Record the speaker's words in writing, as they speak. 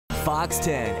Fox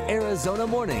 10 Arizona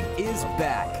Morning is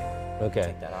back.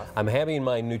 Okay, I'm having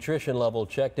my nutrition level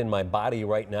checked in my body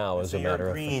right now, as a matter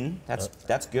of green.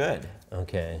 That's good.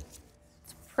 Okay.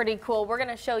 Pretty cool. We're going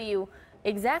to show you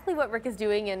exactly what Rick is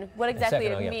doing and what exactly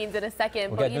it means in a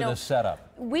second. We've got to do the setup.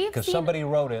 Because somebody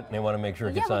wrote it and they want to make sure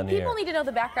it gets on the air. People need to know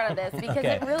the background of this because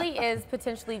it really is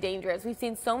potentially dangerous. We've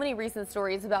seen so many recent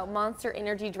stories about Monster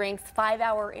energy drinks,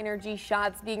 5-hour energy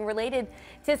shots being related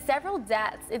to several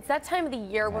deaths. It's that time of the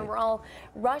year when we're all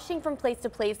rushing from place to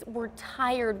place. We're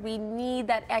tired. We need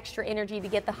that extra energy to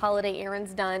get the holiday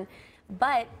errands done.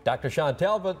 But Dr. Shawn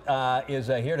Talbott is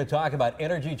here to talk about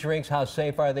energy drinks. How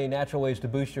safe are they? Natural ways to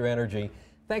boost your energy.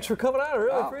 Thanks for coming on. I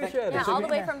really appreciate it. Yeah, all the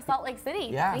way from Salt Lake City.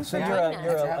 Yeah. Thanks So for you're, joining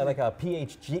us. like a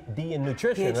PhD in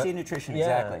nutrition. PhD in nutrition,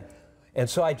 exactly. And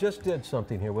so I just did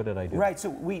something here. What did I do? Right, so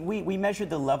we measured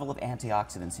the level of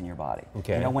antioxidants in your body.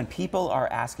 Okay. You know, when people are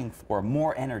asking for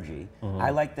more energy,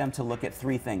 I like them to look at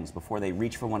 3 things before they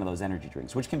reach for one of those energy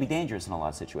drinks, which can be dangerous in a lot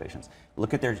of situations.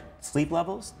 Look at their sleep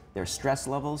levels, their stress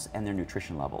levels, and their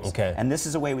nutrition levels. Okay. And this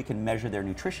is a way we can measure their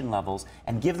nutrition levels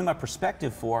and give them a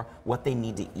perspective for what they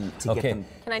need to eat to get them.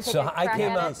 Can I take so a I crack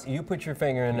came at out, it? you put your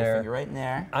finger in there. Finger right in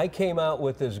there. I came out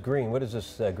with this green. What is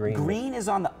this green? Green is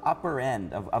on the upper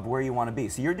end of where you want to be.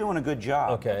 So you're doing a good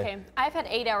job. Okay. I've had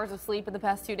 8 hours of sleep in the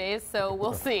past 2 days, so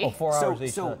we'll see. 4 hours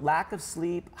each So time. lack of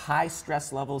sleep, high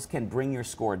stress levels can bring your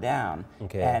score down.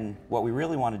 Okay. And what we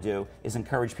really want to do is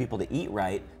encourage people to eat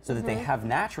right so that they have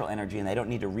natural energy and they don't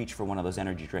need to reach for one of those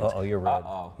energy drinks. Uh-oh, you're red.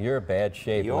 You're in bad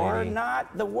shape, You're lady.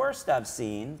 not the worst I've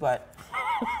seen, but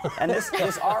and this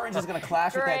orange is going to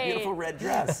clash with that beautiful red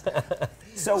dress.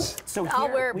 So I'll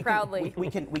here wear it we proudly. we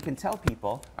can tell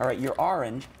people, all right, you're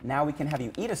orange. Now we can have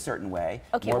you eat a certain way.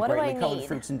 Okay, more what do brightly I colored need?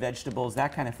 fruits and vegetables,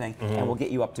 that kind of thing, and we'll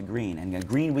get you up to green. And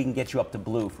green, we can get you up to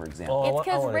blue, for example. It's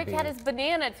because Rick had his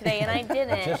banana today and I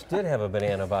didn't. I just did have a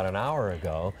banana about an hour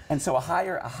ago. And so a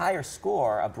higher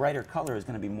score, a brighter color, is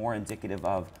going to be more indicative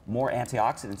of more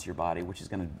antioxidants in your body, which is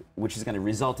going to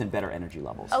result in better energy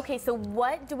levels. Okay, so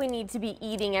what do we need to be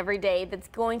eating every day that's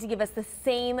going to give us the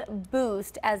same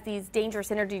boost as these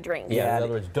dangerous energy drinks? Yeah, in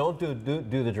other words, don't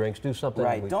do the drinks, do something.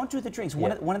 Right, don't do the drinks.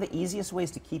 One of the easiest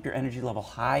ways to keep your energy level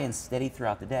high and steady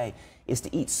throughout the day is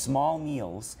to eat small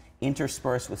meals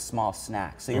interspersed with small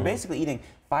snacks. So you're basically eating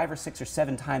 5 or 6 or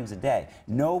 7 times a day.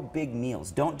 No big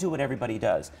meals. Don't do what everybody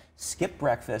does. Skip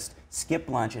breakfast, skip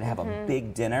lunch, and have a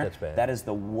big dinner. That's bad. That is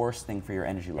the worst thing for your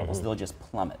energy levels. They'll just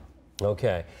plummet.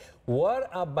 Okay. What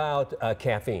about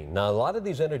caffeine? Now, a lot of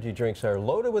these energy drinks are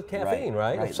loaded with caffeine,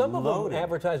 right? Right. Some of them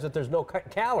advertise that there's no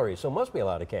calories, so it must be a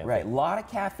lot of caffeine. Right, a lot of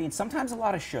caffeine, sometimes a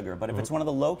lot of sugar, but if it's one of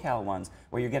the low-cal ones,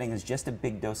 where you're getting is just a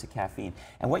big dose of caffeine.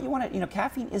 And what you want to,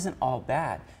 caffeine isn't all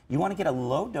bad. You want to get a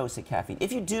low dose of caffeine.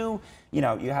 If you do, you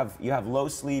have low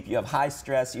sleep, you have high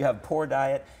stress, you have poor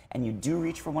diet, and you do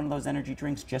reach for one of those energy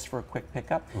drinks just for a quick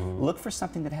pickup, look for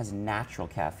something that has natural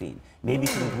caffeine. Maybe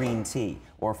from green tea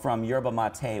or from yerba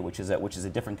mate, which is a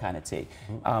different kind of tea.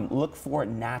 Look for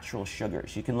natural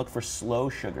sugars. You can look for slow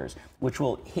sugars, which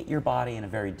will hit your body in a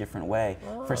very different way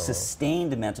for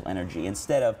sustained mental energy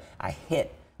instead of a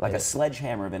hit, like a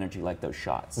sledgehammer of energy like those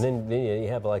shots. And then you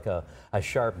have like a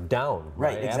sharp down.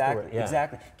 Right, exactly, afterward. Yeah.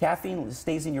 exactly. Caffeine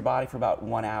stays in your body for about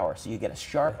 1 hour, so you get a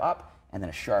sharp up and then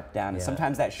a sharp down, and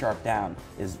sometimes that sharp down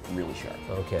is really sharp.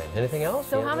 Okay. Anything else?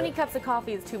 So how many cups of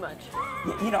coffee is too much?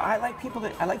 I like people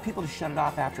to shut it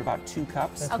off after about 2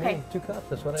 cups. That's me. 2 cups.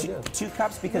 That's what I do. 2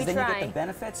 cups because then you get the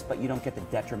benefits, but you don't get the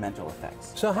detrimental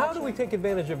effects. So how do we take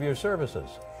advantage of your services?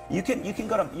 You can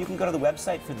go to the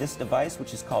website for this device,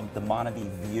 which is called the Monavie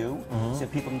View. So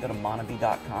people can go to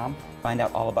monavie.com, find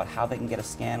out all about how they can get a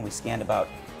scan. We scanned about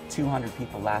 200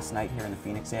 people last night here in the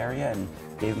Phoenix area and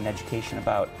gave them an education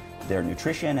about their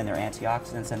nutrition and their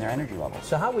antioxidants and their energy levels.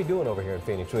 So how are we doing over here in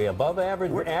Phoenix? Are we above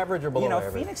average, average, or below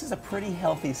average? Phoenix is a pretty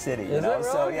healthy city. Is it really?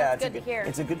 So yeah, That's good to hear.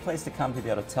 It's a good place to come to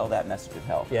be able to tell that message of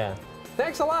health. Yeah.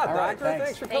 Thanks a lot, All right, Doctor.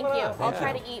 thanks For coming Thank you. on. I'll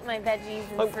try to eat my veggies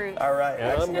and fruits. All right.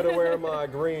 And I'm going to wear my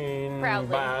green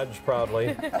Proudly. badge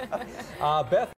proudly. Beth.